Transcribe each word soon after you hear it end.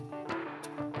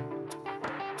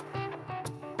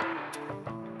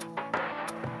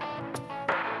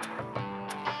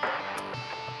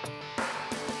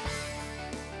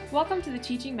Welcome to the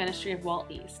teaching ministry of Walt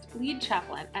East, lead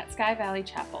chaplain at Sky Valley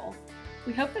Chapel.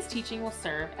 We hope this teaching will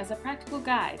serve as a practical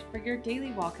guide for your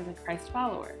daily walk as a Christ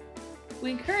follower.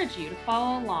 We encourage you to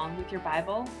follow along with your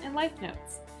Bible and life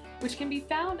notes, which can be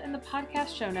found in the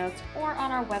podcast show notes or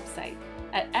on our website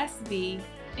at sbmin.com.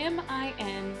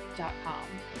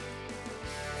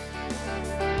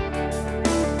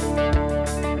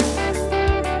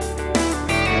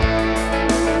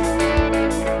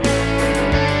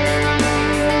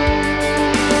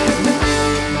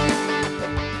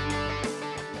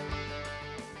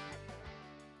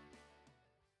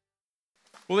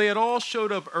 Well, they had all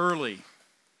showed up early,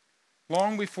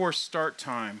 long before start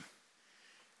time.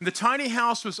 And the tiny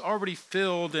house was already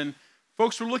filled, and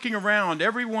folks were looking around,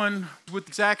 everyone with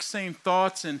the exact same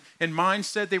thoughts and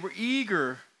mindset. They were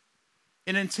eager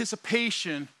in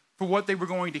anticipation for what they were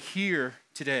going to hear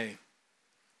today.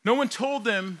 No one told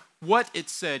them what it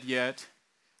said yet,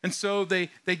 and so they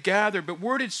gathered, but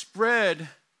word had spread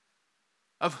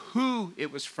of who it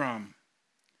was from.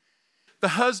 The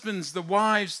husbands, the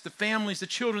wives, the families, the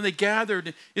children, they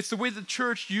gathered. It's the way the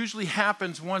church usually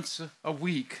happens once a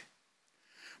week.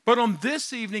 But on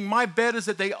this evening, my bet is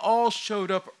that they all showed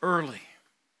up early.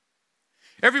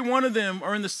 Every one of them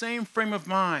are in the same frame of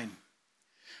mind.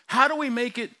 How do we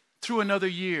make it through another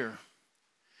year?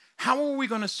 How are we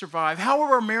going to survive? How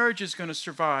are our marriages going to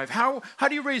survive? How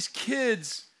do you raise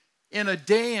kids in a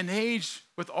day and age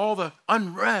with all the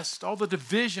unrest, all the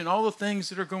division, all the things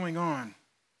that are going on?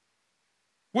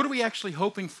 What are we actually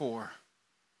hoping for?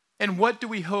 And what do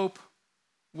we hope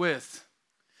with?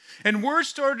 And word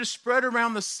started to spread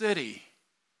around the city.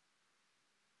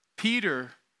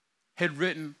 Peter had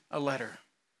written a letter.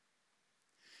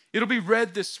 It'll be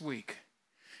read this week.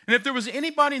 And if there was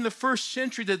anybody in the first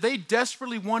century that they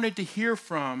desperately wanted to hear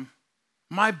from,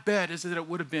 my bet is that it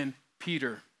would have been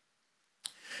Peter.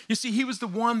 You see, he was the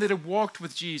one that had walked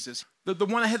with Jesus, the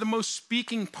one that had the most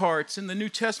speaking parts in the New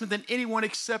Testament than anyone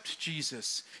except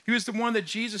Jesus. He was the one that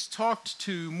Jesus talked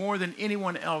to more than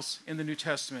anyone else in the New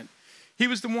Testament. He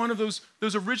was the one of those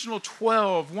original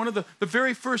 12, one of the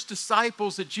very first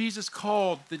disciples that Jesus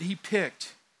called, that he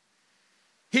picked.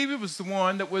 He was the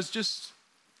one that was just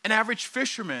an average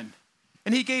fisherman,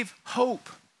 and he gave hope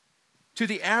to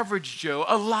the average Joe,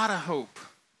 a lot of hope.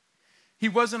 He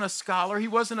wasn't a scholar. He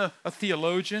wasn't a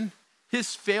theologian.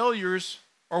 His failures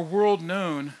are world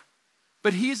known,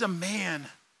 but he's a man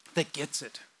that gets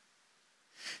it.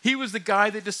 He was the guy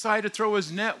that decided to throw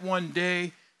his net one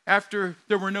day after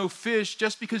there were no fish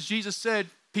just because Jesus said,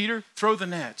 Peter, throw the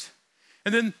net.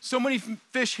 And then so many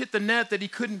fish hit the net that he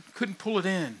couldn't pull it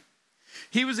in.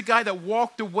 He was the guy that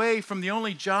walked away from the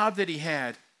only job that he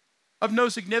had, of no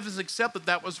significance except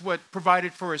that was what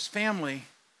provided for his family,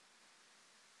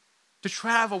 to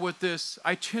travel with this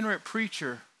itinerant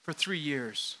preacher for 3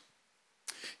 years.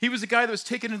 He was the guy that was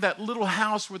taken into that little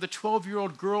house where the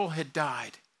 12-year-old girl had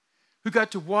died, who got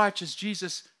to watch as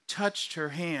Jesus touched her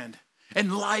hand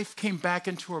and life came back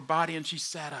into her body and she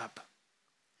sat up.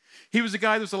 He was the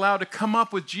guy that was allowed to come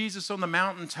up with Jesus on the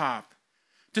mountaintop,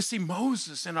 to see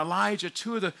Moses and Elijah,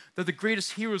 two of the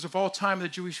greatest heroes of all time in the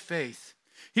Jewish faith.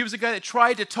 He was the guy that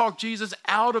tried to talk Jesus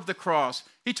out of the cross.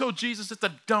 He told Jesus it's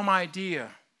a dumb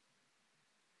idea.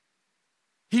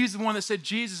 He's the one that said,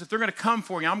 Jesus, if they're going to come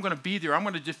for you, I'm going to be there. I'm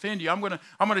going to defend you. I'm going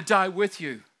to die with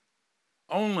you.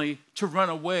 Only to run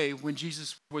away when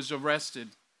Jesus was arrested.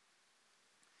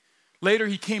 Later,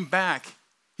 he came back.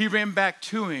 He ran back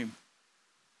to him.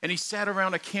 And he sat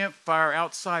around a campfire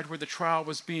outside where the trial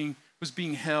was being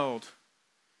held.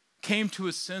 Came to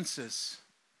his senses.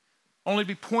 Only to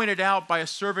be pointed out by a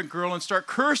servant girl and start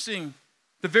cursing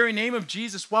the very name of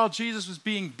Jesus while Jesus was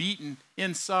being beaten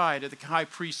inside at the high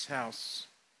priest's house.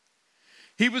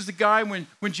 He was the guy when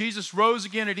Jesus rose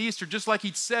again at Easter, just like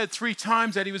he'd said 3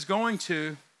 times that he was going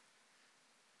to,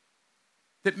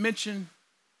 that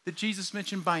Jesus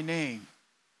mentioned by name.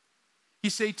 He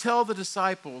said, tell the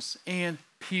disciples and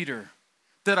Peter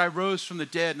that I rose from the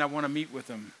dead and I want to meet with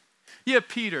them. Yeah,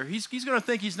 Peter, he's going to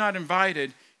think he's not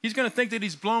invited. He's going to think that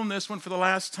he's blown this one for the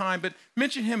last time, but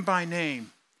mention him by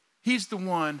name. He's the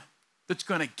one that's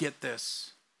going to get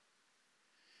this.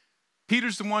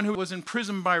 Peter's the one who was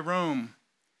imprisoned by Rome,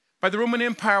 by the Roman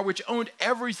Empire, which owned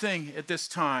everything at this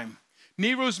time.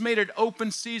 Nero's made it open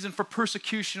season for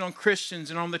persecution on Christians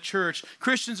and on the church.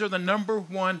 Christians are the number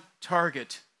one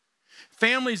target.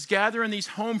 Families gather in these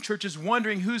home churches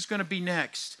wondering who's going to be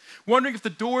next, wondering if the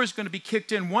door is going to be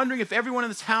kicked in, wondering if everyone in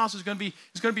this house is going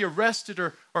to be arrested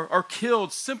or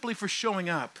killed simply for showing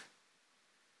up.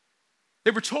 They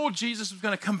were told Jesus was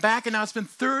going to come back, and now it's been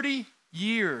 30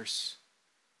 years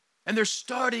And they're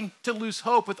starting to lose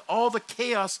hope with all the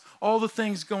chaos, all the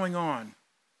things going on.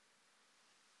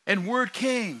 And word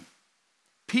came.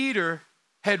 Peter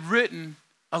had written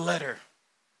a letter.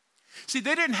 See,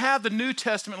 they didn't have the New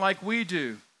Testament like we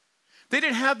do. They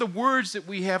didn't have the words that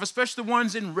we have, especially the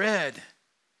ones in red.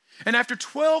 And after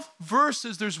 12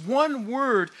 verses, there's one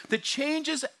word that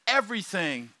changes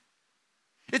everything.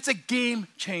 It's a game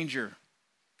changer.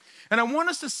 And I want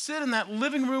us to sit in that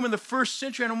living room in the first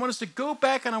century, and I want us to go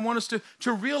back, and I want us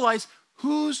to realize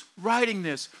who's writing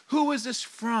this? Who is this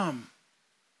from?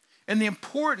 And the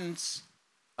importance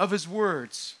of his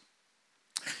words.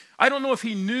 I don't know if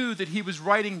he knew that he was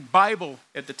writing Bible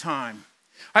at the time.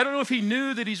 I don't know if he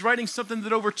knew that he's writing something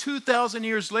that over 2,000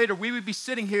 years later, we would be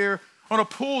sitting here on a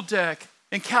pool deck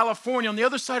in California on the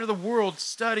other side of the world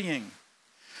studying.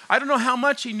 I don't know how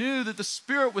much he knew that the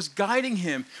Spirit was guiding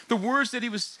him. The words that he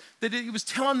was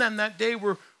telling them that day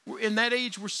were in that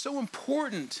age were so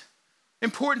important.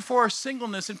 Important for our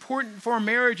singleness, important for our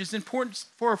marriages, important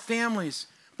for our families.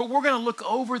 But we're going to look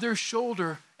over their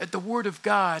shoulder at the Word of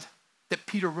God that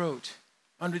Peter wrote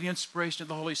under the inspiration of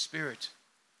the Holy Spirit.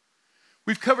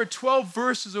 We've covered 12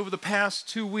 verses over the past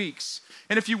 2 weeks.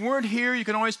 And if you weren't here, you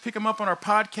can always pick them up on our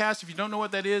podcast. If you don't know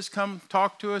what that is, come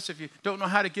talk to us. If you don't know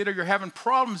how to get it or you're having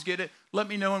problems get it, let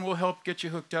me know and we'll help get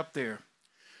you hooked up there.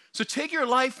 So take your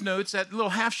life notes, that little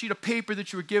half sheet of paper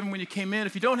that you were given when you came in.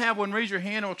 If you don't have one, raise your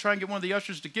hand and we'll try and get one of the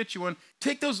ushers to get you one.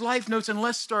 Take those life notes and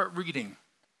let's start reading.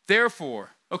 Therefore,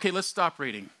 okay, let's stop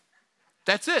reading.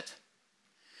 That's it.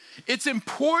 It's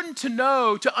important to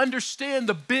know, to understand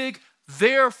the big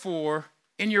therefore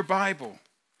in your Bible.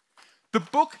 The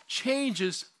book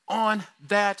changes on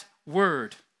that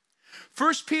word.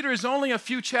 1 Peter is only a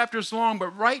few chapters long,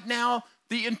 but right now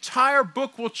the entire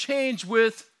book will change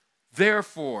with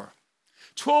therefore.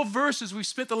 12 verses we've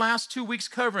spent the last 2 weeks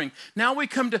covering. Now we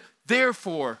come to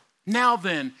therefore, now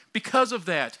then, because of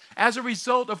that, as a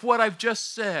result of what I've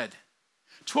just said.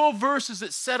 12 verses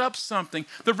that set up something.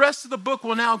 The rest of the book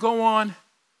will now go on,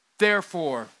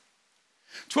 therefore.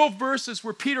 12 verses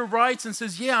where Peter writes and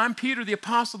says, yeah, I'm Peter the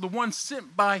apostle, the one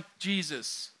sent by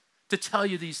Jesus to tell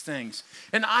you these things.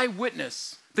 An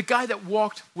eyewitness, the guy that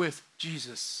walked with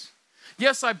Jesus.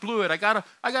 Yes, I blew it. I got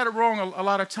it wrong a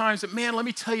lot of times, but man, let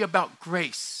me tell you about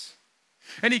grace.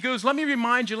 And he goes, let me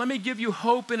remind you, let me give you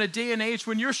hope in a day and age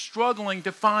when you're struggling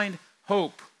to find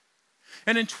hope.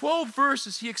 And in 12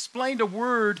 verses, he explained a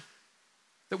word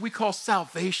that we call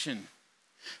salvation.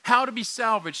 How to be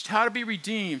salvaged, how to be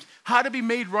redeemed, how to be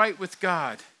made right with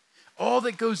God. All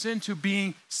that goes into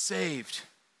being saved.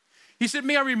 He said,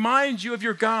 may I remind you of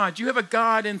your God. You have a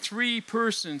God in 3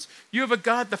 persons. You have a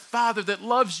God the Father that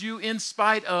loves you in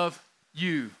spite of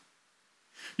you.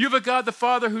 You have a God the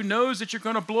Father who knows that you're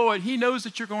going to blow it. He knows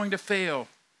that you're going to fail.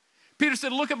 Peter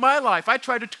said, look at my life. I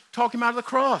tried to talk him out of the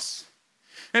cross.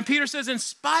 And Peter says, in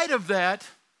spite of that,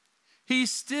 he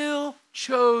still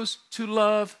chose to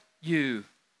love you.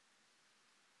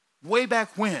 Way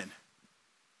back when?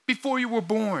 Before you were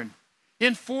born.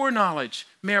 In foreknowledge,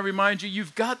 may I remind you,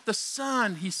 you've got the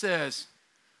Son, he says,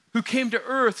 who came to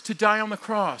earth to die on the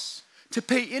cross, to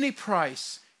pay any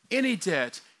price, any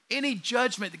debt, any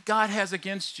judgment that God has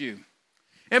against you.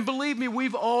 And believe me,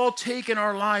 we've all taken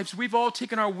our lives, we've all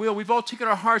taken our will, we've all taken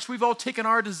our hearts, we've all taken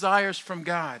our desires from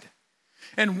God.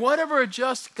 And whatever a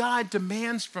just God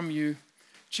demands from you,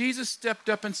 Jesus stepped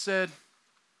up and said,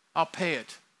 I'll pay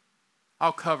it.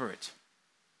 I'll cover it.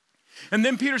 And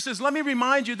then Peter says, let me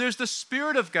remind you, there's the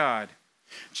Spirit of God.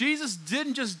 Jesus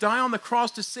didn't just die on the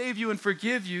cross to save you and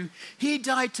forgive you. He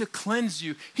died to cleanse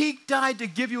you. He died to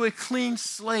give you a clean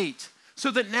slate so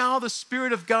that now the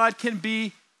Spirit of God can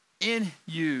be in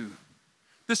you.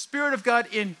 The Spirit of God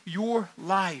in your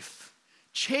life,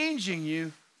 changing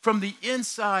you from the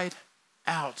inside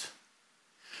out.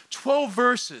 12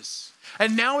 verses.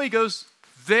 And now he goes,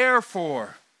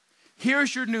 therefore,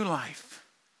 here's your new life.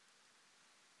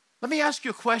 Let me ask you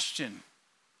a question.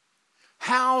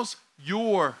 How's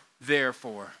your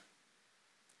therefore?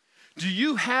 Do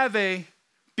you have a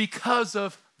because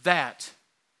of that?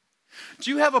 Do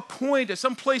you have a point at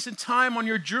some place in time on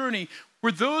your journey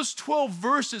where those 12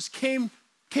 verses came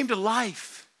to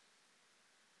life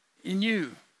in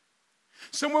you?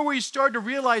 Somewhere where you started to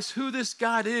realize who this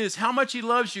God is, how much he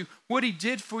loves you, what he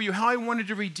did for you, how he wanted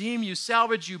to redeem you,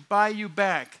 salvage you, buy you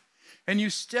back. And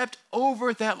you stepped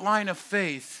over that line of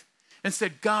faith and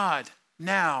said, God,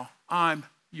 now I'm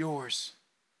yours.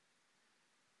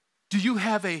 Do you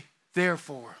have a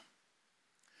therefore?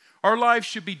 Our lives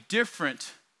should be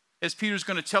different, as Peter's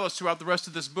going to tell us throughout the rest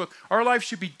of this book. Our life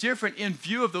should be different in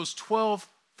view of those 12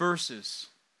 verses.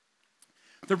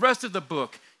 The rest of the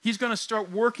book, he's going to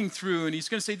start working through, and he's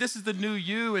going to say, this is the new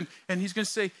you, and he's going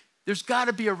to say, there's got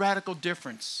to be a radical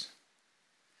difference.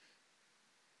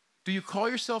 Do you call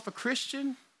yourself a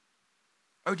Christian,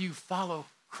 or do you follow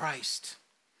Christ?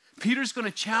 Peter's going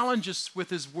to challenge us with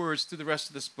his words through the rest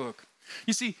of this book.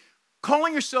 You see,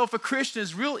 calling yourself a Christian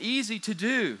is real easy to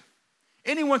do.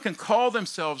 Anyone can call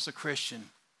themselves a Christian.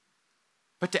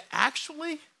 But to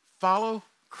actually follow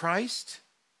Christ?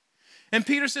 And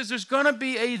Peter says there's going to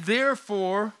be a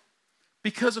therefore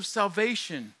because of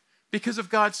salvation, because of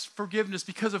God's forgiveness,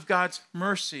 because of God's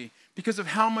mercy, because of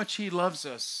how much he loves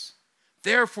us.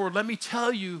 Therefore, let me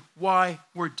tell you why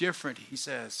we're different, he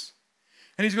says.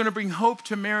 And he's going to bring hope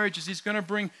to marriages. He's going to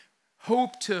bring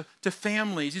hope to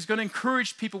families. He's going to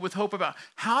encourage people with hope about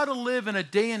how to live in a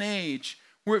day and age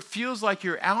where it feels like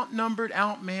you're outnumbered,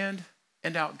 outmanned,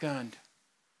 and outgunned.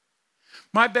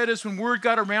 My bet is when word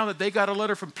got around that they got a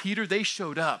letter from Peter, they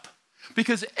showed up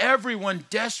because everyone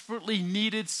desperately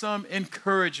needed some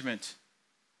encouragement.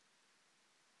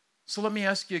 So let me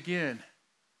ask you again,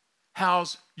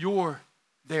 how's your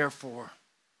therefore?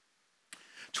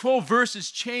 12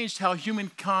 verses changed how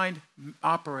humankind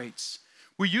operates.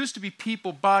 We used to be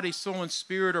people, body, soul, and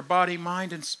spirit, or body,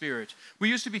 mind, and spirit. We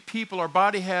used to be people, our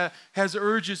body has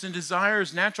urges and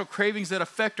desires, natural cravings that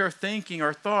affect our thinking,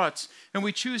 our thoughts, and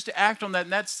we choose to act on that,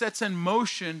 and that sets in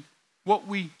motion what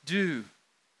we do,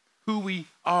 who we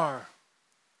are.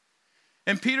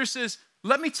 And Peter says,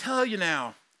 let me tell you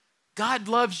now, God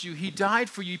loves you. He died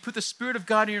for you. He put the Spirit of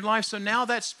God in your life, so now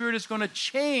that Spirit is going to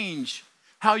change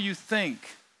how you think.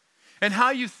 And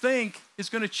how you think is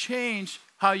going to change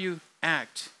how you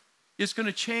act. It's going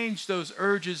to change those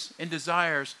urges and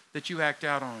desires that you act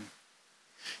out on.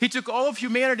 He took all of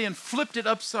humanity and flipped it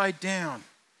upside down.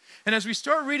 And as we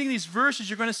start reading these verses,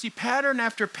 you're going to see pattern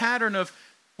after pattern of,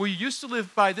 well, you used to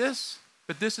live by this,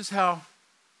 but this is how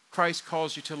Christ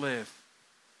calls you to live.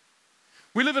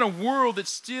 We live in a world that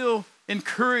still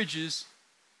encourages,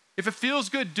 if it feels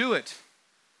good, do it.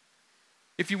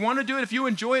 If you want to do it, if you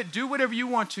enjoy it, do whatever you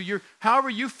want to. However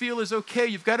you feel is okay.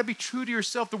 You've got to be true to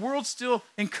yourself. The world still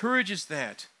encourages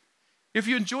that. If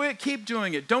you enjoy it, keep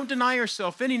doing it. Don't deny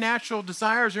yourself any natural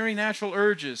desires or any natural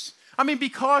urges. I mean, be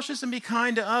cautious and be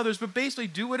kind to others, but basically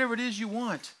do whatever it is you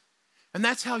want. And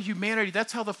that's how humanity,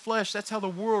 that's how the flesh, that's how the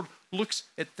world looks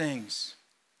at things.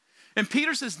 And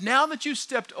Peter says, now that you've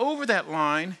stepped over that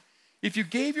line, if you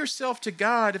gave yourself to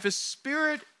God, if his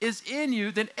Spirit is in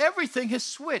you, then everything has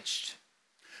switched.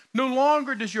 No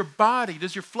longer does your body,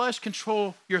 does your flesh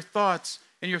control your thoughts,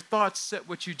 and your thoughts set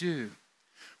what you do.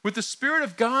 With the Spirit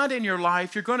of God in your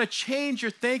life, you're going to change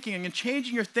your thinking. And in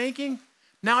changing your thinking,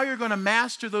 now you're going to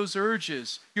master those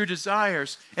urges, your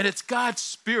desires, and it's God's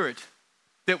Spirit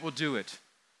that will do it.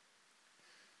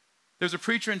 There's a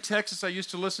preacher in Texas I used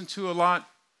to listen to a lot,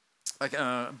 like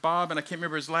Bob, and I can't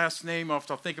remember his last name. I'll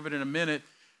think of it in a minute.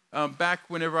 Back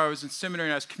whenever I was in seminary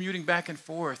and I was commuting back and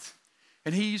forth.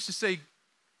 And he used to say,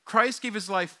 Christ gave his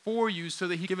life for you so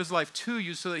that he could give his life to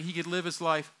you so that he could live his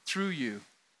life through you.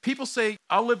 People say,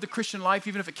 I'll live the Christian life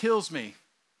even if it kills me.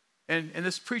 And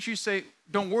this preacher, you say,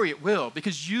 don't worry, it will,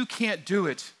 because you can't do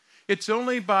it. It's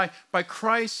only by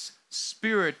Christ's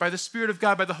Spirit, by the Spirit of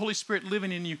God, by the Holy Spirit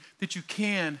living in you, that you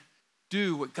can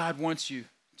do what God wants you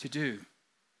to do.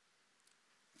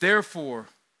 Therefore,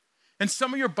 and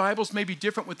some of your Bibles may be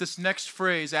different with this next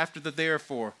phrase after the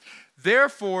therefore.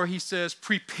 Therefore, he says,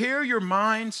 prepare your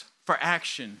minds for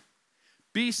action.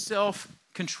 Be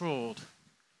self-controlled.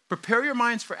 Prepare your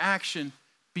minds for action.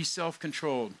 Be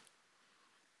self-controlled.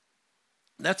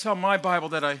 That's how my Bible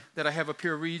that I have up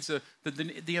here reads, the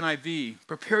NIV.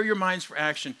 Prepare your minds for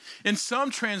action. In some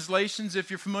translations,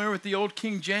 if you're familiar with the old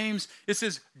King James, it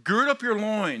says, gird up your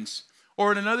loins.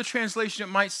 Or in another translation,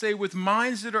 it might say, with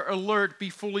minds that are alert,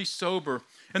 be fully sober.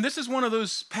 And this is one of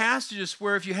those passages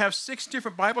where if you have 6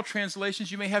 different Bible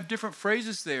translations, you may have different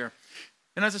phrases there.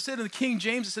 And as I said in the King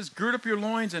James, it says, gird up your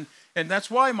loins. And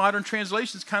that's why modern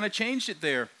translations kind of changed it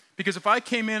there. Because if I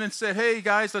came in and said, hey,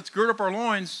 guys, let's gird up our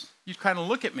loins, you'd kind of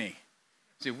look at me.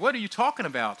 Say, what are you talking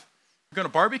about? You're going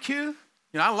to barbecue? You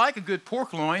know, I like a good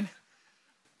pork loin.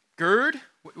 Gird?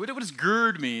 What does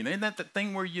gird mean? Isn't that the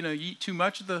thing where, you eat too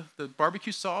much of the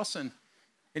barbecue sauce and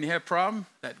you have a problem?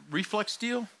 That reflux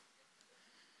deal?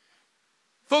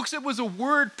 Folks, it was a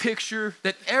word picture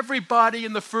that everybody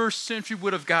in the first century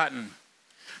would have gotten.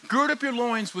 Gird up your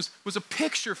loins was a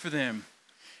picture for them.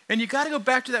 And you got to go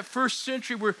back to that first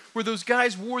century where those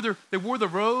guys wore the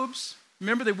robes.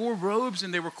 Remember, they wore robes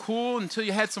and they were cool until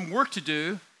you had some work to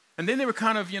do. And then they were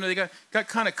kind of, they got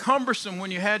kind of cumbersome when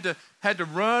you had to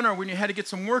run or when you had to get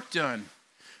some work done.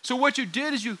 So what you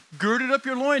did is you girded up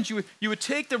your loins. You would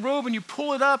take the robe and you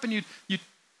pull it up and you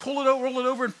pull it over, roll it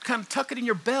over, and kind of tuck it in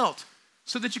your belt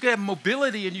so that you could have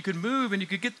mobility and you could move and you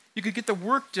could get the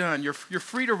work done. You're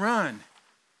free to run.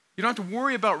 You don't have to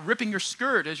worry about ripping your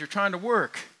skirt as you're trying to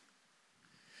work.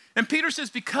 And Peter says,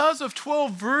 because of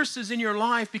 12 verses in your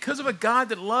life, because of a God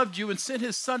that loved you and sent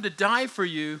his son to die for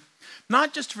you,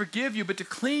 not just to forgive you, but to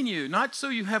clean you, not so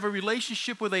you have a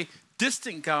relationship with a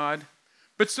distant God,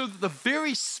 but so that the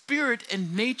very spirit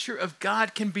and nature of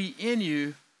God can be in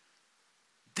you.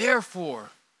 Therefore,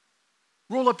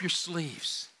 roll up your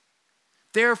sleeves.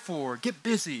 Therefore, get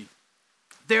busy.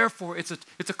 Therefore, it's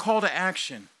a call to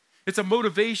action. It's a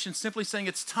motivation simply saying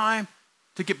it's time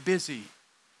to get busy.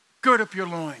 Gird up your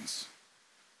loins.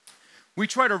 We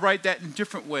try to write that in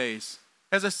different ways.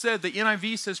 As I said, the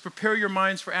NIV says, prepare your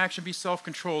minds for action, be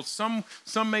self-controlled. Some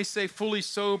may say fully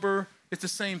sober. It's the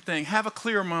same thing. Have a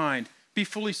clear mind. Be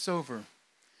fully sober.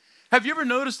 Have you ever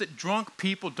noticed that drunk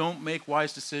people don't make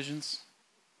wise decisions?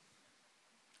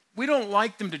 We don't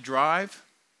like them to drive.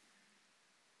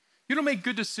 You don't make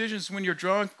good decisions when you're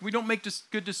drunk. We don't make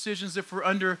good decisions if we're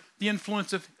under the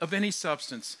influence of any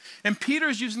substance. And Peter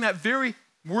is using that very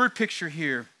word picture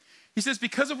here. He says,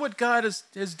 because of what God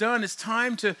has done, it's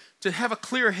time to have a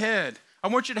clear head. I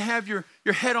want you to have your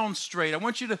head on straight. I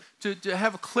want you to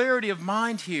have a clarity of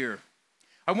mind here.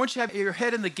 I want you to have your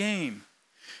head in the game.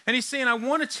 And he's saying, I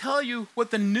want to tell you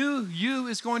what the new you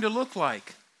is going to look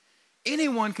like.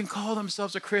 Anyone can call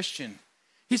themselves a Christian.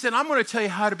 He said, I'm going to tell you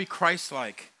how to be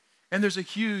Christ-like. And there's a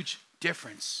huge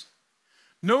difference.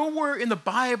 Nowhere in the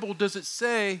Bible does it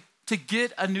say to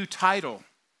get a new title.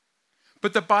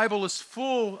 But the Bible is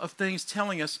full of things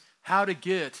telling us how to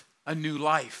get a new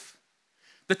life.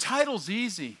 The title's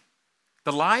easy.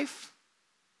 The life,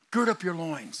 gird up your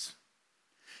loins.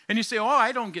 And you say, oh,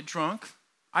 I don't get drunk.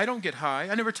 I don't get high.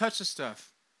 I never touch the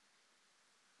stuff.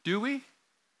 Do we?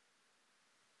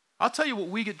 I'll tell you what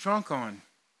we get drunk on.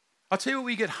 I'll tell you what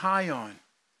we get high on.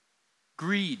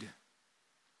 Greed,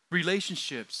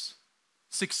 relationships,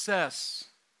 success,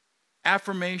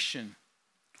 affirmation,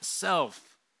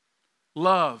 self,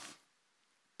 love,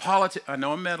 politics. I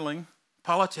know I'm meddling.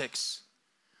 Politics.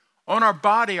 On our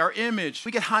body, our image.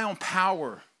 We get high on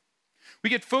power. We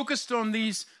get focused on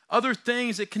these other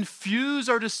things that confuse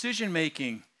our decision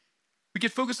making. We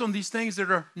get focused on these things that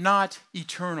are not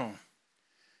eternal.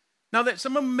 Now, that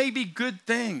some of them may be good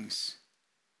things.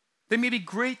 They may be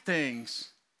great things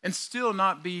and still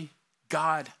not be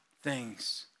God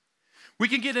things. We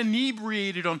can get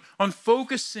inebriated on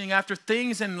focusing after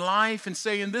things in life and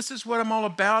saying, this is what I'm all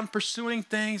about, and pursuing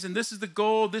things, and this is the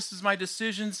goal, this is my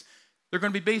decisions. They're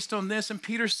going to be based on this. And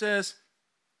Peter says,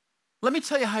 let me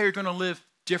tell you how you're going to live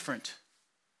different.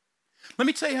 Let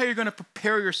me tell you how you're going to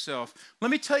prepare yourself.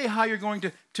 Let me tell you how you're going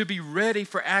to be ready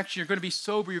for action. You're going to be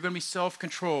sober. You're going to be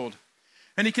self-controlled.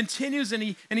 And he continues and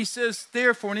he says,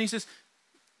 therefore, and he says,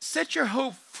 set your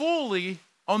hope fully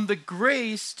on the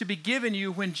grace to be given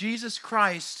you when Jesus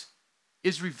Christ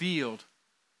is revealed.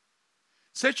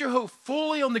 Set your hope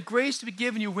fully on the grace to be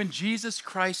given you when Jesus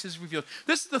Christ is revealed.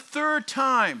 This is the third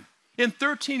time in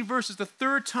 13 verses, the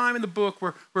third time in the book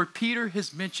where Peter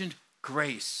has mentioned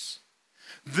grace.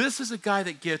 This is a guy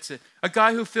that gets it, a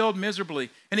guy who failed miserably.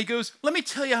 And he goes, let me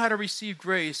tell you how to receive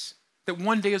grace that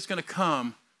one day is going to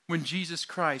come when Jesus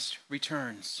Christ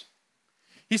returns.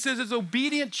 He says, as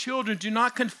obedient children, do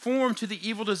not conform to the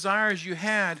evil desires you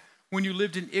had when you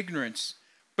lived in ignorance.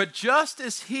 But just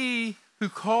as he who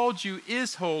called you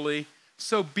is holy,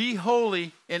 so be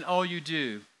holy in all you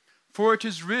do. For it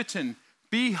is written,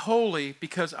 be holy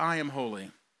because I am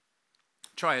holy.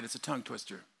 Try it, it's a tongue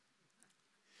twister.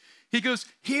 He goes,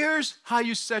 here's how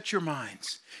you set your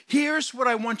minds. Here's what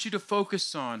I want you to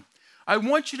focus on. I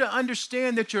want you to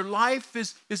understand that your life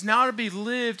is now to be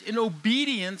lived in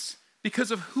obedience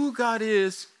because of who God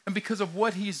is and because of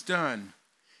what he's done.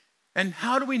 And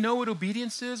how do we know what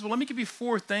obedience is? Well, let me give you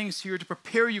 4 things here to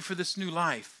prepare you for this new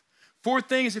life. 4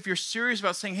 things if you're serious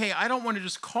about saying, hey, I don't want to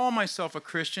just call myself a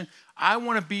Christian. I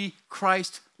want to be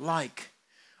Christ-like.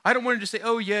 I don't want to just say,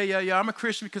 oh, yeah, I'm a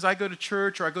Christian because I go to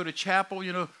church or I go to chapel,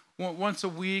 once a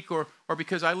week or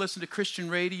because I listen to Christian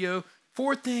radio.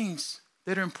 4 things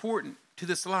that are important to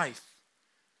this life.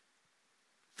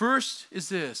 First is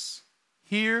this: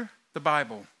 hear the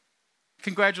Bible.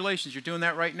 Congratulations, you're doing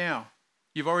that right now.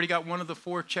 You've already got one of the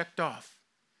 4 checked off.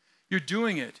 You're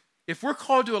doing it. If we're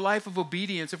called to a life of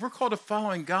obedience, if we're called to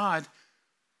following God,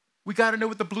 we got to know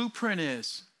what the blueprint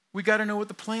is. We got to know what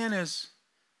the plan is.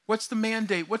 What's the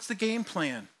mandate? What's the game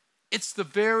plan? It's the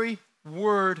very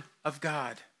Word of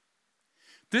God.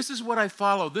 This is what I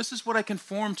follow. This is what I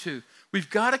conform to. We've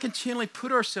got to continually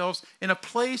put ourselves in a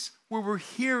place where we're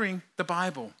hearing the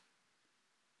Bible.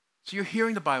 So you're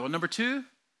hearing the Bible. Number 2,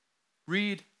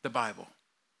 read the Bible.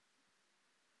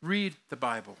 Read the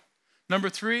Bible. Number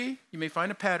 3, you may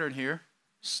find a pattern here.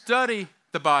 Study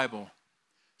the Bible.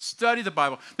 Study the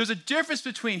Bible. There's a difference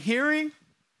between hearing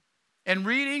and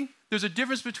reading. There's a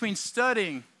difference between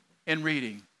studying and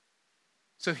reading.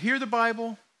 So hear the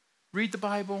Bible, read the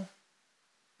Bible,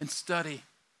 and study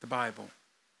the Bible.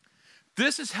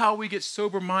 This is how we get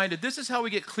sober-minded. This is how we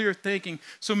get clear thinking.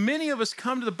 So many of us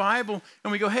come to the Bible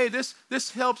and we go, hey, this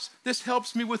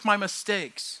helps me with my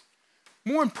mistakes.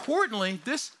 More importantly,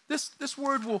 this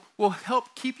word will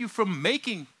help keep you from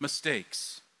making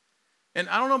mistakes. And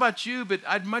I don't know about you, but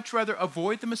I'd much rather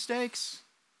avoid the mistakes,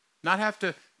 not have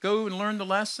to go and learn the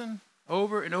lesson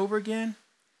over and over again.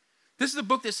 This is a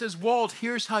book that says, Walt,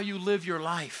 here's how you live your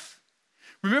life.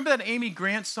 Remember that Amy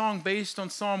Grant song based on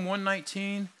Psalm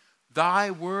 119?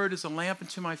 Thy word is a lamp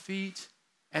unto my feet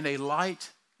and a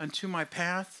light unto my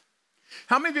path.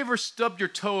 How many of you ever stubbed your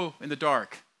toe in the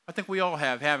dark? I think we all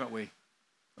have, haven't we?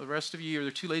 The rest of you are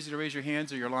either too lazy to raise your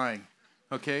hands or you're lying,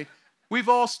 okay? We've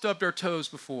all stubbed our toes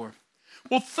before.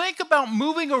 Well, think about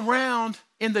moving around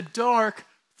in the dark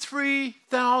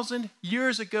 3,000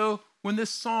 years ago when this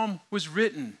psalm was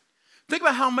written. Think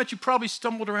about how much you probably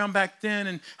stumbled around back then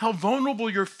and how vulnerable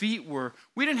your feet were.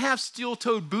 We didn't have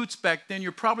steel-toed boots back then.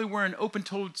 You're probably wearing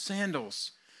open-toed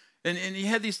sandals. And you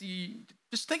had these,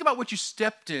 just think about what you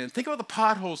stepped in. Think about the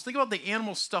potholes. Think about the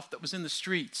animal stuff that was in the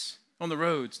streets, on the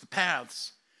roads, the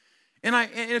paths. And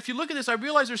if you look at this, I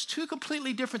realize there's 2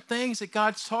 completely different things that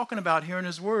God's talking about here in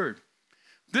his word.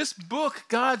 This book,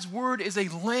 God's word, is a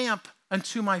lamp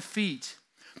unto my feet.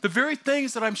 The very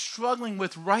things that I'm struggling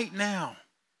with right now,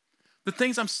 the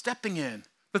things I'm stepping in,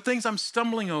 the things I'm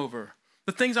stumbling over,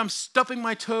 the things I'm stubbing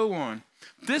my toe on.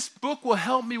 This book will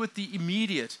help me with the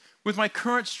immediate, with my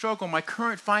current struggle, my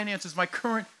current finances, my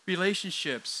current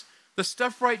relationships, the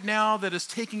stuff right now that is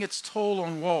taking its toll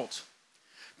on Walt.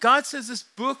 God says this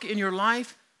book in your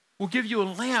life will give you a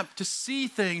lamp to see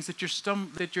things that you're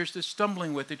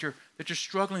stumbling with, that you're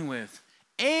struggling with.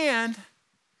 And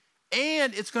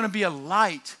it's going to be a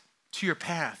light to your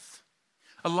path.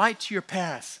 A light to your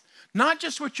path. Not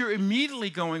just what you're immediately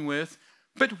going with,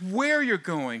 but where you're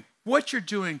going, what you're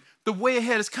doing, the way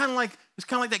ahead. It's kind of like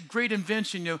that great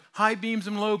invention, high beams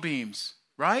and low beams,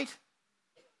 right?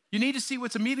 You need to see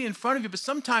what's immediately in front of you, but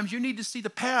sometimes you need to see the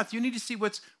path. You need to see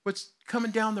what's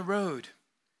coming down the road.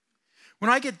 When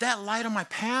I get that light on my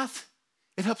path,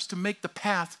 it helps to make the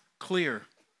path clear.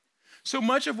 So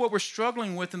much of what we're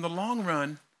struggling with in the long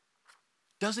run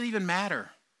doesn't even matter.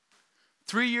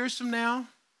 3 years from now,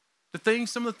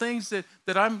 some of the things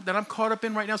that I'm caught up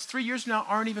in right now, 3 years from now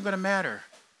aren't even going to matter.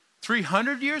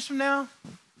 300 years from now,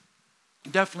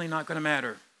 definitely not going to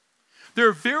matter. There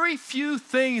are very few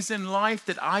things in life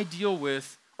that I deal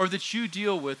with or that you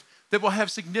deal with that will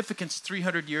have significance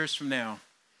 300 years from now.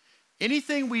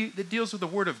 Anything that deals with the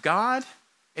Word of God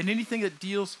and anything that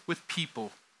deals with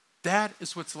people, that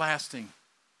is what's lasting.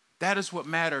 That is what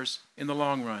matters in the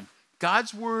long run.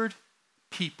 God's Word,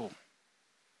 people.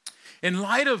 In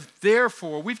light of,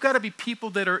 therefore, we've got to be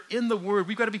people that are in the Word.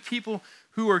 We've got to be people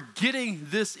who are getting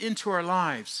this into our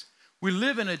lives. We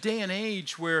live in a day and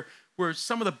age where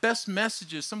some of the best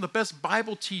messages, some of the best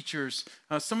Bible teachers,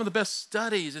 some of the best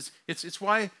studies, it's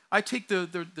why I take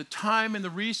the time and the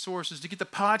resources to get the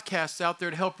podcasts out there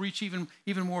to help reach even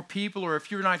more people, or if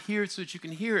you're not here so that you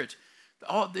can hear it.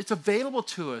 It's available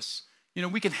to us.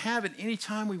 We can have it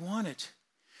anytime we want it.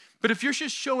 But if you're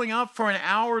just showing up for an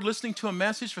hour, listening to a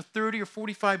message for 30 or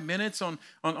 45 minutes on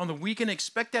the weekend,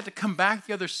 expect that to come back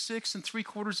the other 6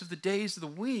 3/4 of the days of the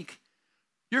week,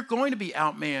 you're going to be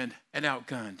outmanned and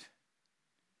outgunned.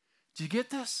 Do you get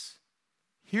this?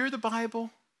 Hear the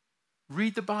Bible,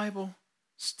 read the Bible,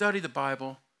 study the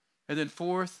Bible, and then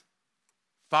 4th,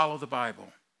 follow the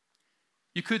Bible.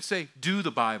 You could say, do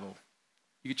the Bible.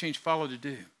 You could change follow to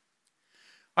do.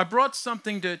 I brought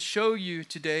something to show you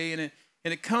today, and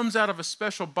it comes out of a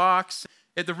special box.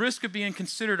 At the risk of being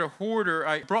considered a hoarder,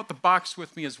 I brought the box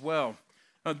with me as well.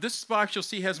 This box you'll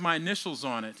see has my initials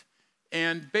on it.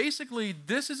 And basically,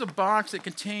 this is a box that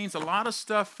contains a lot of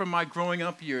stuff from my growing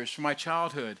up years, from my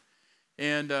childhood.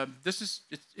 And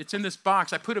it's in this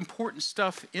box. I put important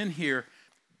stuff in here.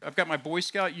 I've got my Boy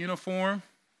Scout uniform,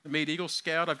 I made Eagle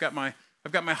Scout. I've got my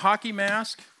hockey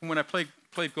mask from when I played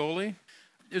goalie.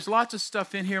 There's lots of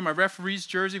stuff in here. My referee's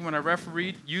jersey when I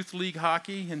refereed youth league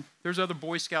hockey, and there's other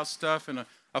Boy Scout stuff and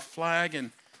a flag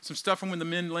and some stuff from when the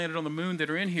men landed on the moon that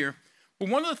are in here. But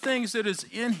one of the things that is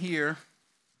in here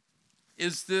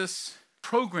is this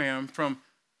program from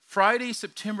Friday,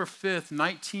 September 5th,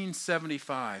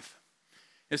 1975.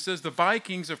 It says the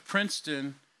Vikings of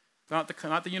Princeton, not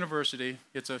the university,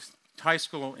 it's a high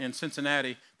school in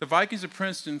Cincinnati, the Vikings of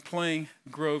Princeton playing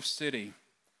Grove City.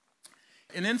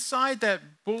 And inside that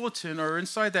bulletin or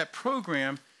inside that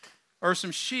program are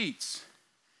some sheets.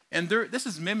 And this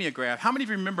is mimeograph. How many of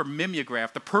you remember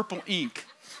mimeograph, the purple ink?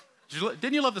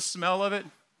 Didn't you love the smell of it?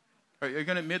 Are you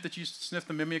going to admit that you sniffed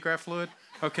the mimeograph fluid?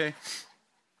 Okay.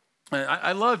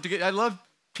 I love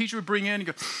teacher would bring in and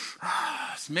go,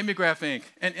 it's mimeograph ink.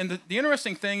 And the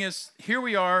interesting thing is, here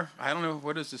we are, I don't know,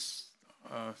 what is this,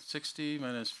 60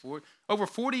 minus 40? Over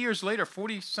 40 years later,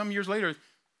 40-some years later,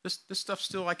 this stuff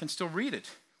still, I can still read it,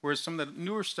 whereas some of the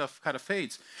newer stuff kind of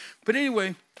fades. But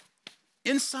anyway,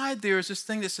 inside there is this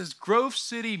thing that says Grove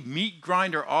City Meat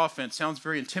Grinder Offense. Sounds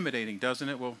very intimidating, doesn't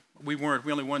it? Well, we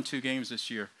only won 2 games this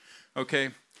year, okay?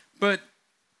 But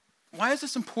why is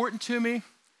this important to me?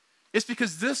 It's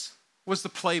because this was the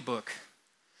playbook.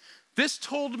 This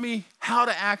told me how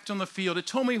to act on the field. It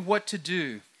told me what to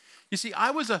do. You see,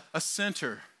 I was a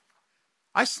center.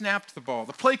 I snapped the ball.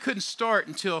 The play couldn't start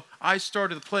until I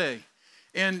started the play.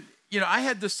 And, I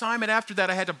had the assignment after that.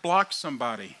 I had to block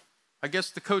somebody. I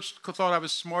guess the coach thought I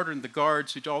was smarter than the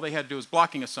guards, who all they had to do was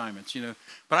blocking assignments,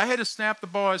 But I had to snap the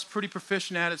ball. I was pretty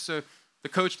proficient at it, so the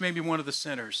coach made me one of the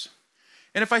centers.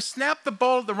 And if I snapped the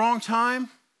ball at the wrong time,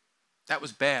 that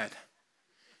was bad.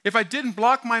 If I didn't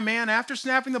block my man after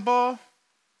snapping the ball,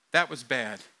 that was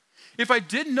bad. If I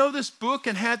didn't know this book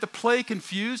and had the play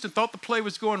confused and thought the play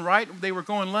was going right and they were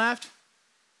going left,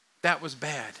 that was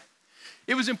bad.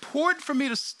 It was important for me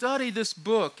to study this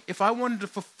book if I wanted to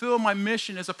fulfill my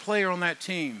mission as a player on that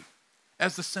team,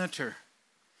 as the center.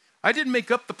 I didn't make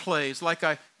up the plays like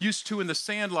I used to in the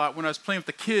sandlot when I was playing with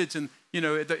the kids and,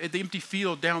 at the empty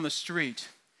field down the street.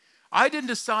 I didn't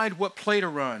decide what play to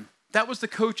run. That was the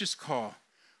coach's call.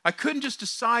 I couldn't just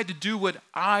decide to do what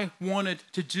I wanted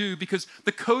to do because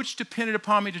the coach depended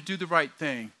upon me to do the right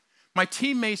thing. My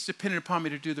teammates depended upon me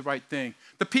to do the right thing.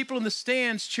 The people in the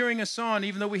stands cheering us on,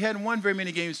 even though we hadn't won very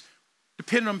many games,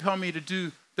 depended upon me to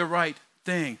do the right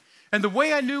thing. And the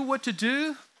way I knew what to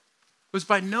do was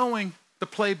by knowing the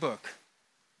playbook.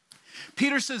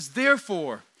 Peter says,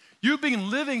 therefore, you've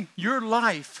been living your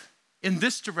life in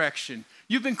this direction.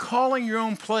 You've been calling your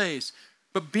own plays.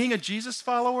 But being a Jesus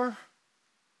follower,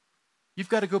 you've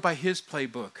got to go by his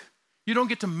playbook. You don't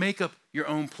get to make up your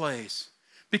own plays.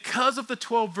 Because of the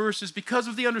 12 verses, because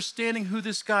of the understanding who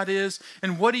this God is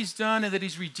and what he's done and that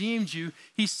he's redeemed you,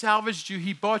 he salvaged you,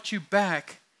 he bought you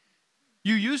back.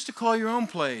 You used to call your own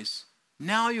plays.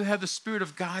 Now you have the Spirit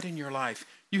of God in your life.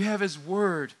 You have his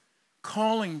word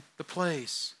calling the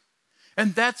plays.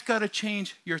 And that's got to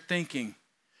change your thinking.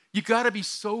 You got to be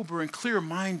sober and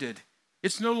clear-minded.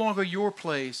 It's no longer your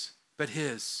plays, but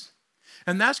his.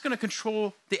 And that's going to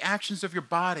control the actions of your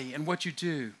body and what you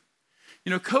do.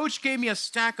 Coach gave me a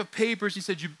stack of papers. He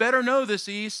said, you better know this,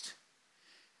 East.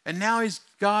 And now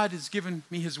God has given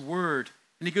me his word.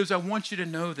 And he goes, I want you to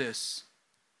know this.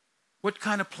 What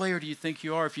kind of player do you think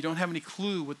you are if you don't have any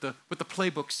clue what the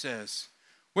playbook says?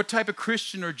 What type of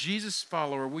Christian or Jesus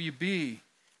follower will you be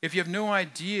if you have no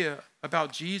idea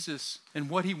about Jesus and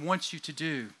what he wants you to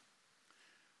do?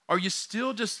 Are you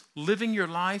still just living your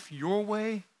life your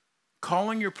way,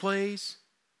 calling your plays,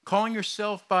 calling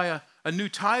yourself by a new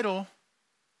title,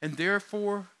 and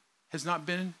therefore has not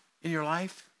been in your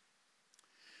life?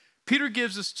 Peter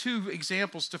gives us 2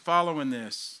 examples to follow in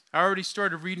this. I already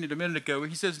started reading it a minute ago.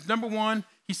 He says, number 1,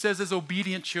 he says, as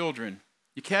obedient children.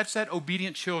 You catch that?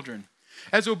 Obedient children.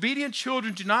 As obedient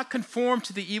children, do not conform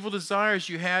to the evil desires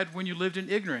you had when you lived in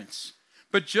ignorance.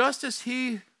 But just as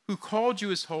he who called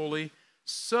you is holy,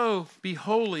 so be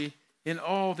holy in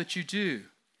all that you do.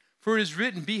 For it is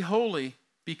written, be holy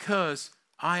because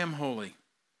I am holy.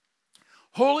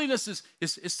 Holiness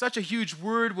is such a huge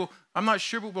word. I'm not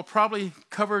sure, but we'll probably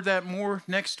cover that more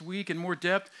next week in more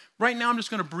depth. Right now, I'm just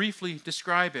going to briefly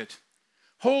describe it.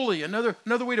 Holy, another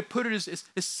way to put it is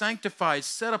sanctified,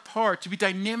 set apart, to be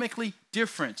dynamically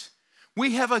different.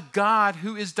 We have a God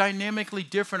who is dynamically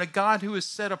different, a God who is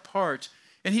set apart.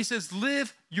 And he says,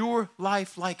 live your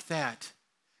life like that,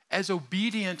 as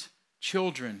obedient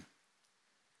children.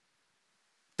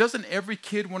 Doesn't every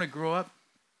kid want to grow up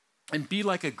and be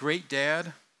like a great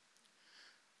dad?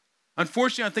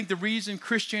 Unfortunately, I think the reason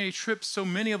Christianity trips so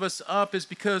many of us up is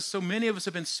because so many of us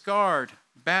have been scarred,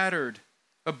 battered,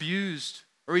 abused,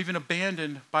 or even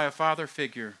abandoned by a father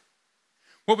figure.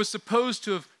 What was supposed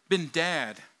to have been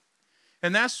dad.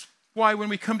 And that's why when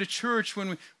we come to church,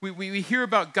 when we hear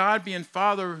about God being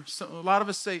father, a lot of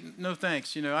us say, no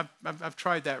thanks. I've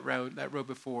tried that road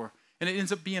before. And it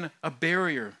ends up being a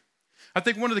barrier. I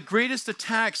think one of the greatest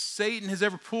attacks Satan has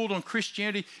ever pulled on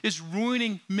Christianity is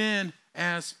ruining men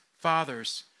as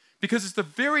fathers. because it's the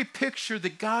very picture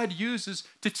that God uses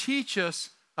to teach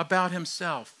us about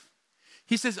himself.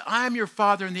 He says, I am your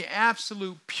Father in the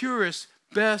absolute purest,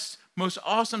 best, most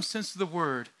awesome sense of the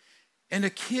word. And a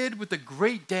kid with a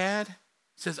great dad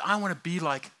says, I want to be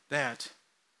like that.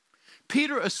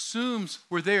 Peter assumes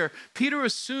we're there. Peter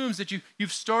assumes that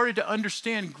you've started to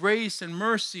understand grace and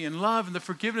mercy and love and the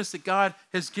forgiveness that God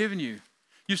has given you.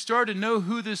 You started to know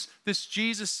who this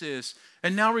Jesus is.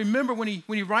 And now remember, when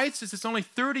he writes this, it's only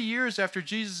 30 years after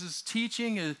Jesus'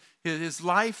 teaching, his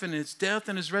life and his death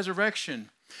and his resurrection.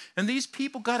 And these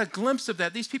people got a glimpse of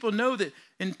that. These people know that.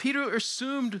 And Peter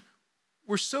assumed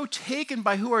we're so taken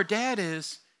by who our dad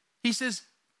is. He says,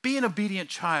 be an obedient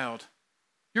child.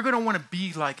 You're going to want to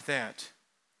be like that.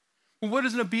 Well, what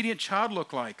does an obedient child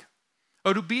look like?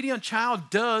 An obedient child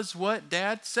does what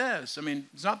dad says. I mean,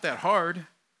 it's not that hard.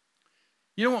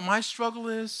 You know what my struggle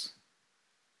is?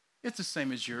 It's the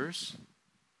same as yours.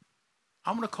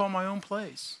 I'm going to call my own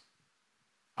plays.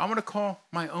 I'm going to call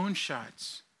my own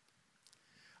shots.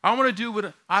 I want to do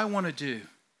what I want to do.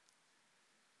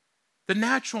 The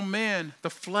natural man, the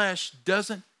flesh,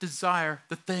 doesn't desire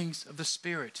the things of the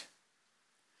Spirit.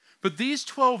 But these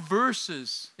 12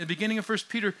 verses in the beginning of 1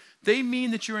 Peter, they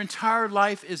mean that your entire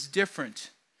life is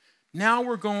different. Now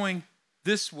we're going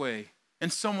this way,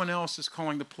 and someone else is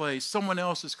calling the plays. Someone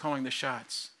else is calling the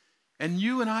shots. And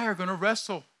you and I are going to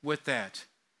wrestle with that.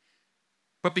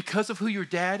 But because of who your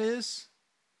dad is,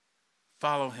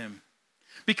 follow him.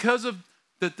 Because of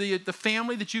the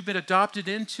family that you've been adopted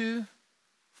into,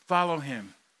 follow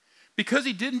him. Because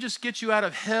he didn't just get you out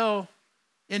of hell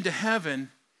into heaven,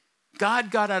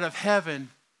 God got out of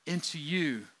heaven into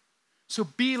you. So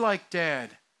be like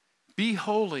dad. Be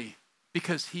holy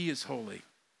because he is holy.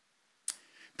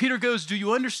 Peter goes, do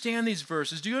you understand these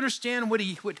verses? Do you understand what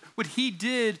he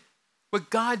did, what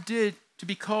God did to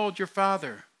be called your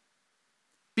father?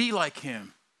 Be like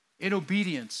him in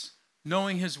obedience,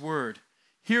 knowing his word,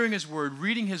 hearing his word,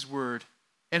 reading his word,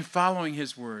 and following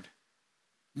his word.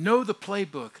 Know the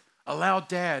playbook. Allow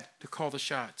dad to call the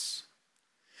shots.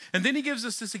 And then he gives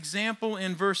us this example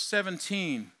in verse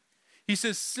 17. He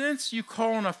says, since you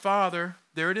call on a father,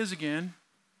 there it is again,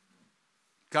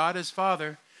 God is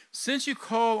Father. Since you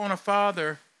call on a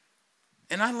father,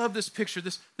 and I love this picture,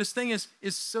 this thing is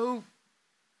so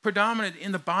predominant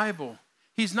in the Bible.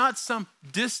 He's not some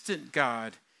distant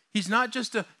God. He's not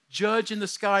just a judge in the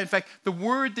sky. In fact, the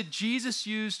word that Jesus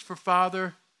used for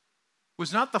father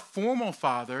was not the formal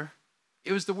father.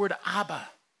 It was the word Abba,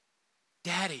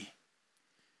 daddy.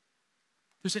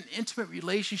 There's an intimate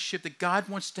relationship that God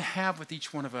wants to have with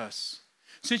each one of us.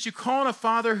 Since you call on a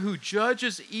father who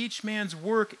judges each man's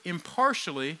work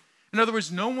impartially, in other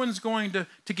words, no one's going to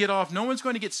get off. No one's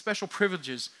going to get special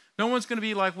privileges. No one's going to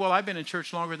be like, well, I've been in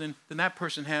church longer than that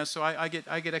person has, so I get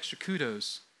extra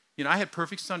kudos. You know, I had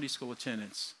perfect Sunday school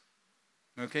attendance.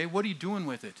 Okay, what are you doing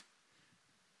with it?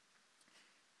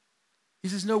 He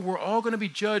says, no, we're all going to be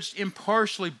judged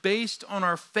impartially based on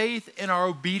our faith and our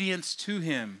obedience to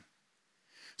him.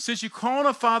 Since you call on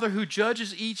a father who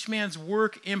judges each man's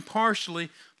work impartially,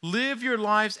 live your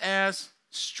lives as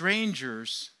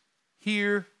strangers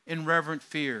here in reverent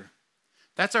fear.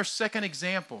 That's our second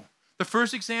example. The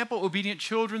first example, obedient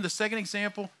children. The second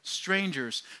example,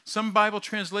 strangers. Some Bible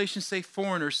translations say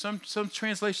foreigners. Some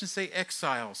translations say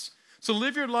exiles. So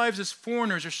live your lives as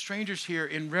foreigners or strangers here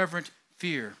in reverent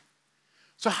fear.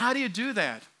 So how do you do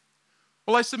that?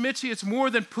 Well, I submit to you, it's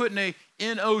more than putting a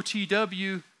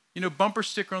NOTW, bumper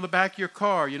sticker on the back of your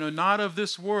car, not of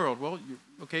this world. Well,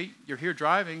 you're here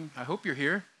driving. I hope you're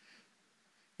here.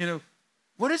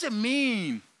 What does it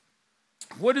mean?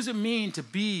 What does it mean to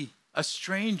be a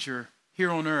stranger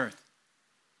here on earth?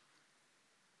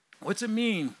 What's it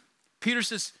mean? Peter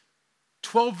says,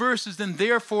 12 verses, then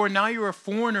therefore now you're a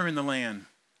foreigner in the land.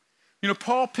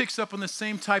 Paul picks up on the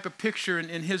same type of picture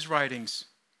in his writings.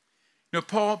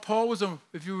 Paul was,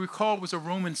 if you recall, was a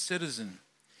Roman citizen.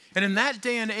 And in that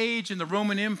day and age in the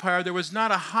Roman Empire, there was not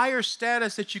a higher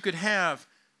status that you could have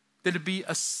than to be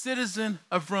a citizen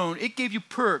of Rome. It gave you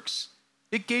perks.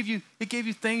 It gave you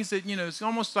things that, it's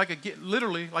almost like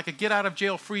literally like a get out of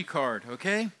jail free card,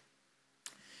 okay?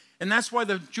 And that's why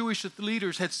the Jewish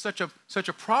leaders had such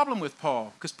a problem with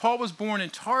Paul, because Paul was born in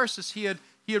Tarsus. He had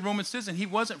Roman citizen. He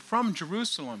wasn't from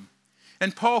Jerusalem.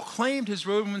 And Paul claimed his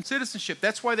Roman citizenship.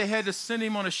 That's why they had to send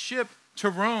him on a ship to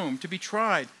Rome to be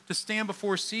tried, to stand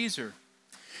before Caesar.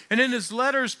 And in his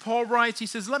letters, Paul writes, he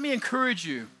says, let me encourage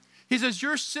you. He says,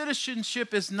 your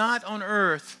citizenship is not on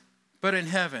earth, but in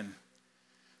heaven.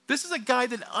 This is a guy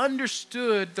that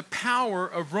understood the power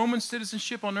of Roman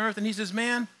citizenship on earth. And he says,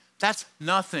 man, that's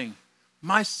nothing.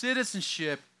 My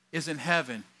citizenship is in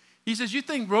heaven. He says, you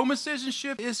think Roman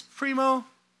citizenship is primo?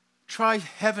 Try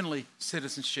heavenly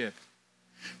citizenship.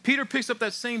 Peter picks up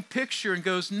that same picture and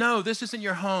goes, no, this isn't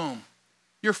your home.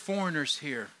 You're foreigners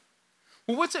here.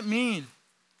 Well, what's it mean?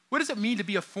 What does it mean to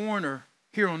be a foreigner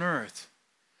here on earth?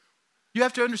 You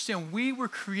have to understand, we were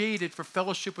created for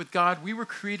fellowship with God. We were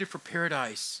created for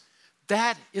paradise.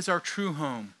 That is our true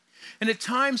home. And at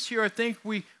times here, I think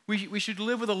we should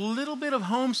live with a little bit of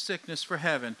homesickness for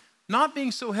heaven. Not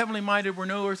being so heavenly minded we're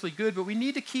no earthly good, but we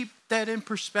need to keep that in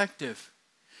perspective.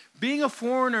 Being a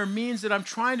foreigner means that I'm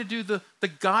trying to do the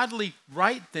godly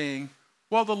right thing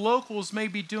while the locals may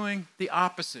be doing the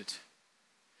opposite.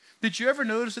 Did you ever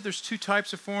notice that there's two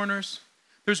types of foreigners?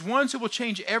 There's ones who will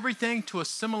change everything to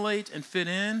assimilate and fit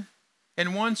in,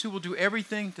 and ones who will do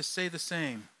everything to stay the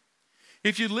same.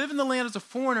 If you live in the land as a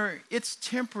foreigner, it's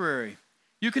temporary.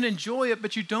 You can enjoy it,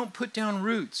 but you don't put down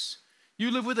roots. You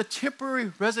live with a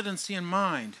temporary residency in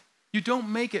mind. You don't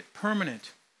make it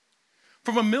permanent.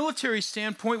 From a military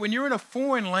standpoint, when you're in a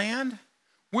foreign land,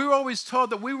 we were always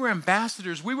taught that we were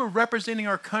ambassadors. We were representing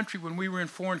our country when we were in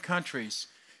foreign countries.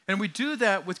 And we do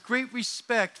that with great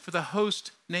respect for the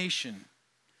host nation.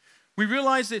 We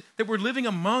realize that we're living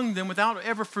among them without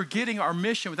ever forgetting our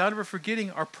mission, without ever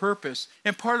forgetting our purpose.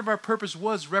 And part of our purpose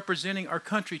was representing our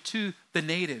country to the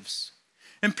natives.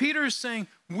 And Peter is saying,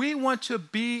 we want to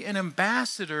be an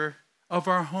ambassador of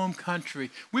our home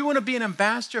country. We want to be an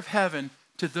ambassador of heaven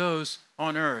to those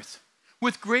on earth,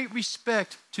 with great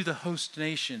respect to the host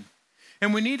nation.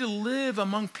 And we need to live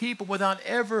among people without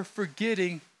ever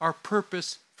forgetting our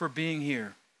purpose for being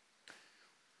here.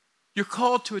 You're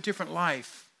called to a different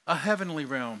life, a heavenly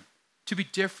realm, to be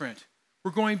different.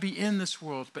 We're going to be in this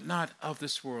world, but not of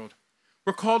this world.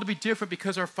 We're called to be different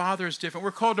because our Father is different.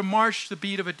 We're called to march the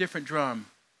beat of a different drum.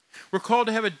 We're called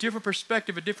to have a different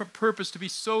perspective, a different purpose, to be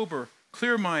sober,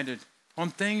 clear-minded on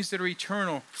things that are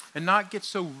eternal and not get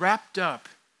so wrapped up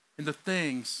in the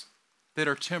things that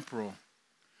are temporal.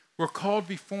 We're called to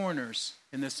be foreigners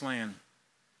in this land.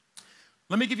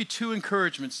 Let me give you two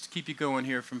encouragements to keep you going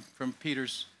here from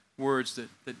Peter's words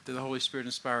that the Holy Spirit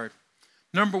inspired.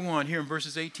 Number one, here in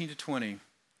verses 18 to 20.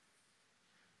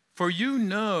 For you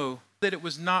know that it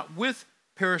was not with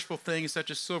perishable things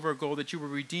such as silver or gold that you were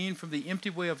redeemed from the empty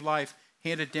way of life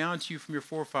handed down to you from your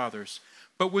forefathers,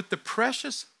 but with the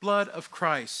precious blood of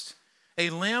Christ,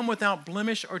 a lamb without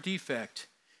blemish or defect.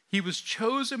 He was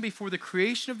chosen before the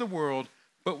creation of the world,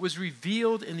 but was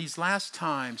revealed in these last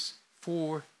times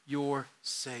for your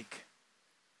sake.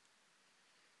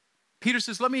 Peter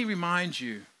says, let me remind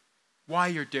you why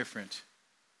you're different,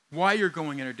 why you're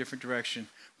going in a different direction,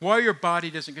 why your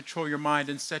body doesn't control your mind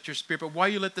and set your spirit, but why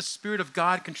you let the Spirit of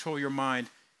God control your mind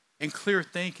and clear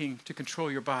thinking to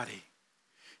control your body.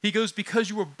 He goes, because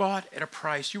you were bought at a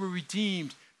price, you were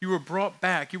redeemed, you were brought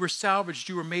back, you were salvaged,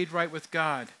 you were made right with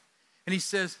God. And he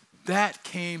says, that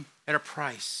came at a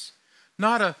price.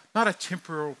 Not a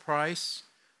temporal price,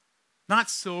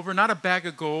 not silver, not a bag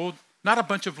of gold, not a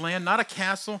bunch of land, not a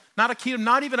castle, not a kingdom,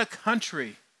 not even a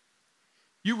country.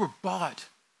 You were bought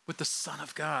with the Son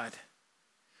of God.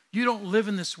 You don't live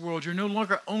in this world. You're no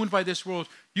longer owned by this world.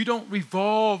 You don't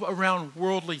revolve around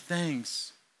worldly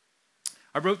things.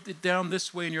 I wrote it down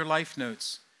this way in your life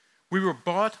notes. We were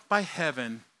bought by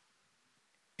heaven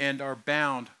and are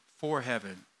bound for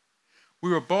heaven.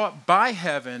 We were bought by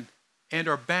heaven and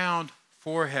are bound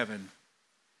for heaven.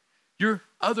 You're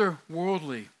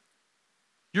otherworldly.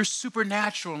 You're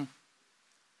supernatural.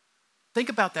 Think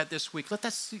about that this week. Let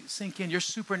that sink in. You're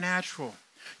supernatural.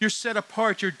 You're set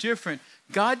apart. You're different.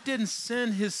 God didn't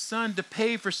send his Son to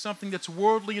pay for something that's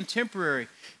worldly and temporary.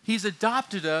 He's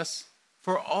adopted us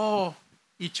for all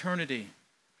eternity.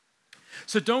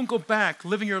 So don't go back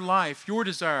living your life, your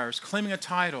desires, claiming a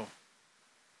title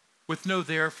with no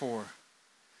therefore.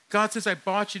 God says, I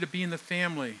bought you to be in the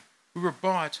family. We were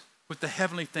bought with the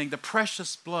heavenly thing, the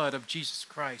precious blood of Jesus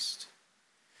Christ.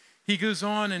 He goes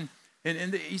on and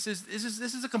he says, this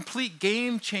is a complete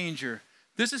game changer.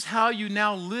 This is how you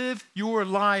now live your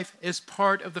life as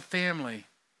part of the family.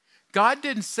 God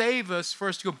didn't save us for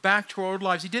us to go back to our old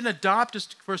lives. He didn't adopt us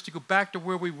for us to go back to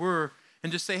where we were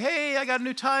and just say, hey, I got a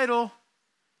new title.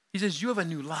 He says, you have a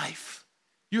new life.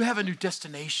 You have a new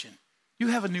destination. You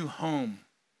have a new home.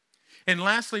 And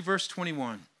lastly, verse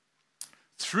 21.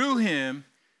 Through him,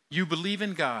 you believe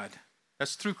in God.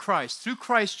 That's through Christ. Through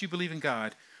Christ, you believe in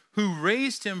God, who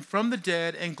raised him from the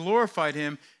dead and glorified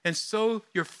him. And so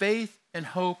your faith and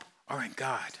hope are in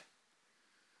God.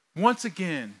 Once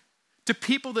again, to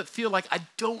people that feel like, I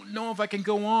don't know if I can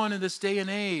go on in this day and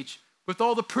age with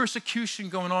all the persecution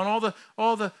going on,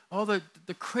 all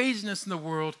the craziness in the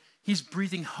world, he's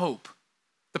breathing hope,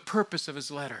 the purpose of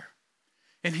his letter.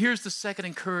 And here's the second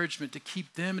encouragement to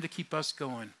keep them and to keep us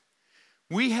going.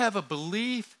 We have a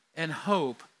belief and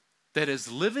hope that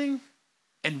is living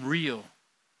and real.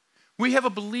 We have a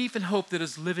belief and hope that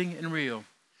is living and real.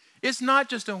 It's not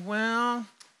just I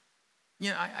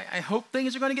hope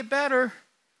things are going to get better.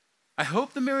 I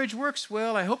hope the marriage works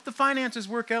well. I hope the finances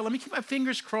work out. Let me keep my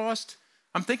fingers crossed.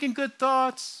 I'm thinking good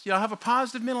thoughts. I'll have a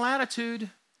positive mental attitude.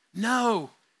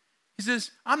 No. He says,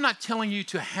 I'm not telling you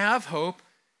to have hope.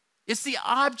 It's the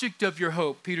object of your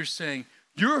hope, Peter's saying.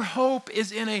 Your hope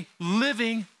is in a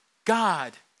living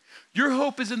God. Your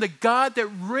hope is in the God that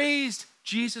raised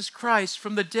Jesus Christ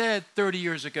from the dead 30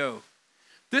 years ago.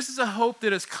 This is a hope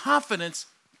that is confidence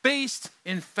based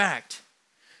in fact.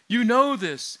 You know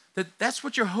this, that's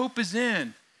what your hope is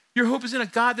in. Your hope is in a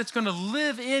God that's going to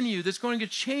live in you, that's going to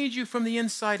change you from the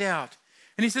inside out.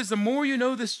 And he says, the more you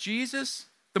know this Jesus,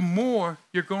 the more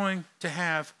you're going to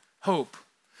have hope.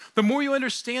 The more you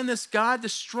understand this God, the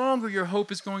stronger your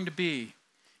hope is going to be.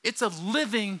 It's a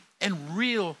living and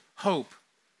real hope.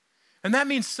 And that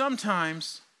means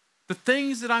sometimes the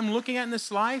things that I'm looking at in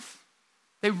this life,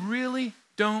 they really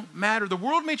don't matter. The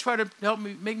world may try to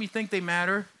make me think they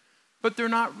matter, but they're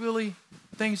not really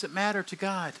things that matter to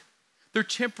God. They're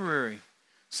temporary.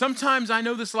 Sometimes I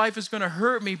know this life is going to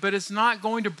hurt me, but it's not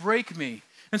going to break me.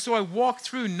 And so I walk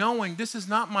through knowing this is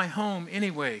not my home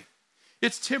anyway.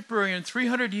 It's temporary. In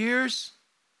 300 years,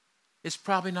 it's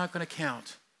probably not going to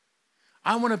count.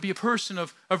 I want to be a person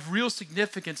of real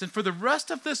significance. And for the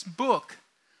rest of this book,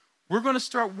 we're going to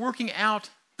start working out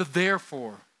the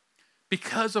therefore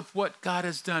because of what God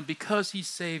has done, because he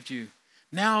saved you.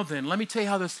 Now then, let me tell you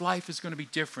how this life is going to be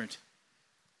different.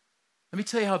 Let me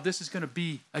tell you how this is going to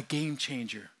be a game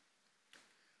changer.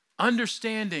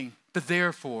 Understanding the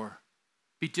therefore,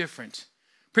 be different.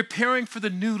 Preparing for the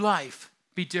new life,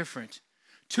 be different.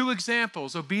 2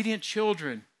 examples, obedient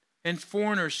children and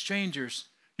foreigners, strangers,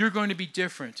 you're going to be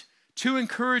different. 2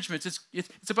 encouragements,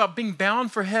 it's about being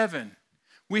bound for heaven.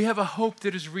 We have a hope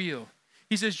that is real.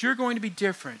 He says, you're going to be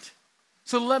different.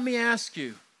 So let me ask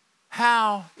you,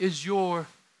 how is your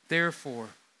therefore?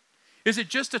 Is it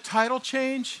just a title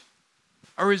change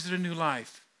or is it a new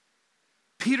life?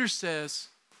 Peter says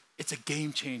it's a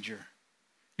game changer.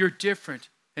 You're different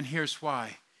and here's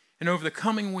why. And over the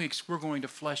coming weeks, we're going to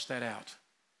flesh that out.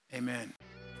 Amen.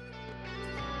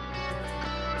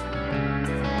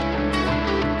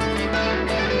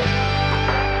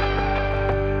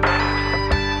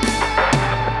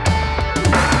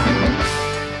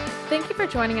 Thank you for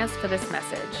joining us for this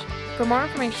message. For more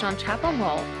information on Chapel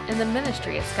Mole and the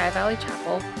ministry of Sky Valley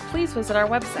Chapel, please visit our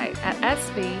website at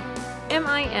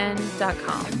svmin.com.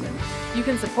 You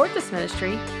can support this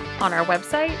ministry on our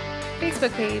website,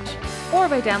 Facebook page, or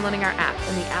by downloading our app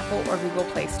in the Apple or Google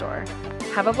Play Store.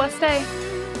 Have a blessed day.